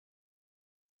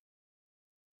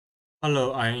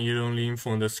Hello, I am Yilong Lin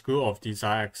from the School of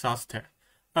Design at Tech.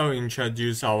 I will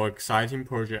introduce our exciting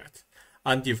project,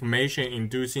 ArmDeformation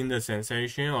Inducing the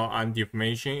Sensation or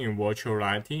ArmDeformation in Virtual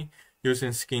Reality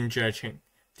using skin stretching.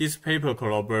 This paper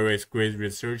collaborates with great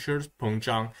researchers Peng,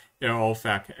 Zhang, Eyal,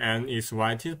 Ofek, and is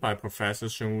cited by Professor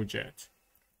Seungwoo.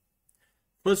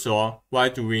 First of all, why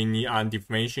do we need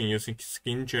ArmDeformation using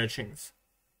skin stretchings?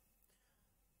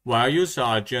 While users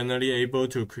are generally able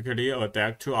to quickly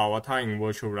adapt to avatar in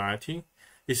virtual reality,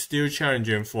 it's still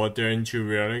challenging for them to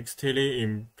realistically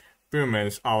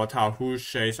implement avatars whose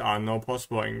shapes are not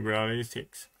possible in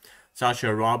realistics, such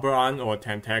as rubber arms or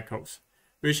tentacles,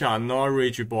 which are not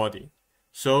rigid body.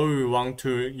 So we want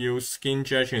to use skin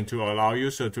stretching to allow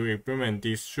users to implement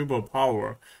this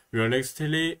superpower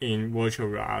realistically in virtual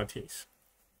realities.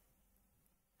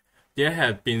 There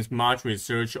has been much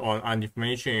research on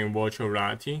ArmDeformation in virtual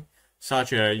reality,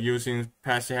 such as using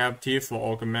passive haptics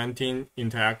for augmenting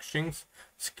interactions,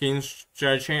 skin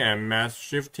stretching and mass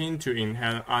shifting to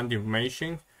enhance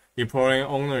ArmDeformation, deploying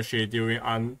ownership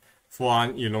during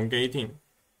forearm elongating.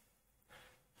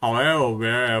 However,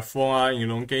 whereas forearm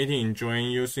elongating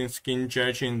enjoying using skin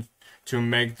stretching to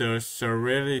make the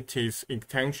serratus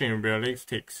extension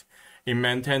realistic, it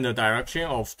maintains the direction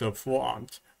of the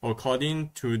forearms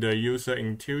according to the user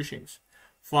intuitions.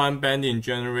 Forearm bending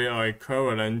generates an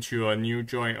equivalent to a new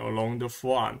joint along the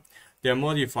forearm that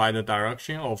modifies the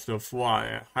direction of the forearm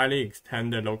and highly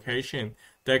extend the location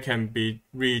that can be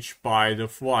reached by the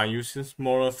forearm using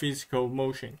smaller physical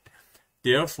motion.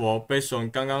 Therefore, based on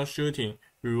刚刚 shooting,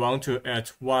 we want to add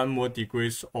one more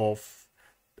degrees of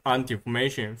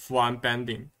ArmDeformation forearm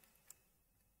bending.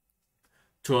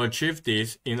 To achieve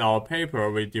this, in our paper,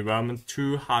 we developed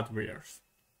two hardwares.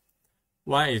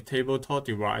 One is tabletop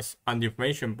device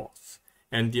ArmDeformation box,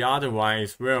 and the other one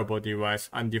is wearable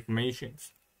device ArmDeformations.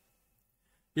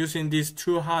 Using these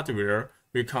two hardware,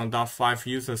 we conduct 5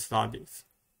 user studies.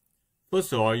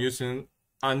 First of all, using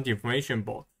ArmDeformation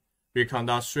box, we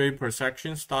conduct 3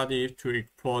 perception studies to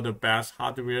explore the best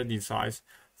hardware designs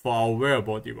for our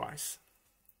wearable device.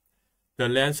 The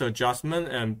lens adjustment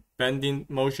and bending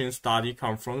motion study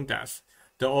confirm that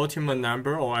the ultimate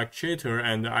number of actuators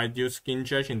and the ideal skin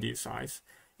stretching designs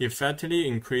effectively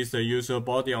increase the user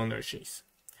body ownership.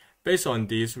 Based on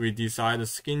this, we design the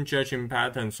skin stretching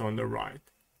patterns on the right.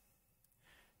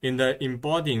 In the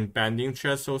embodied bending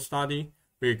threshold study,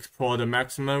 we explore the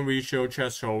maximum visual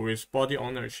threshold with body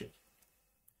ownership.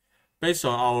 Based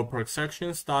on our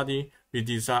perception study, we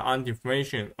design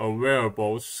ArmDeformation, a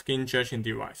wearable skin stretching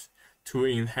device, to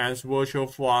enhance virtual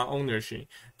forearm ownership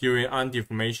during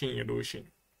ArmDeformation illusion.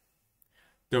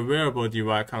 The wearable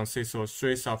device consists of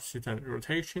 3 subsystems: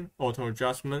 rotation, auto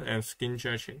adjustment, and skin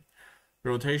stretching.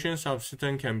 Rotation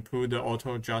subsystem can put the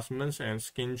auto adjustments and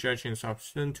skin stretching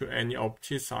subsystem to any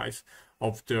opposite size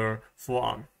of the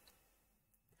forearm.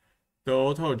 The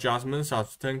auto adjustment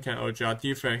subsystem can adjust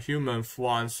different human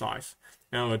forearm size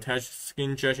and attach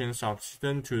skin stretching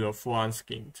subsystem to the forearm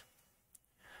skin.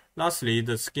 Lastly,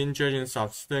 the skin stretching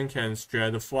subsystem can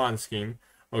stretch the forearm skin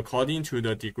according to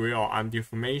the degree of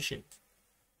ArmDeformation.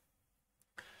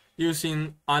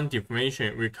 Using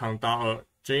ArmDeformation, we conduct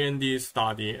a JND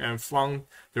study and found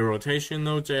the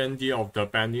rotational JND of the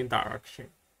bending direction.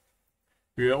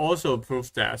 We also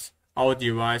proved that our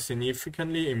device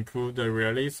significantly improved the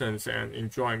realism and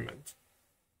enjoyment.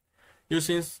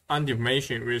 Using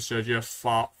ArmDeformation, we suggest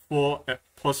 4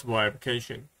 possible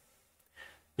applications.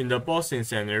 In the boxing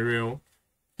scenario,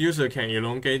 user can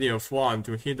elongate their forearm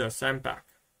to hit the sandbag.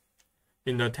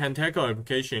 In the tentacle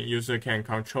application, user can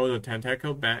control the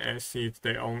tentacle bend as if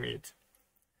they own it.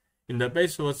 In the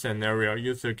baseball scenario,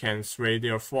 user can sway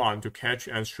their forearm to catch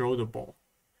and throw the ball.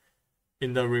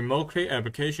 In the remote click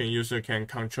application, user can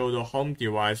control the home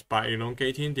device by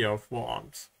elongating their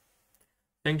forearms.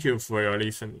 Thank you for your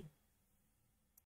listening.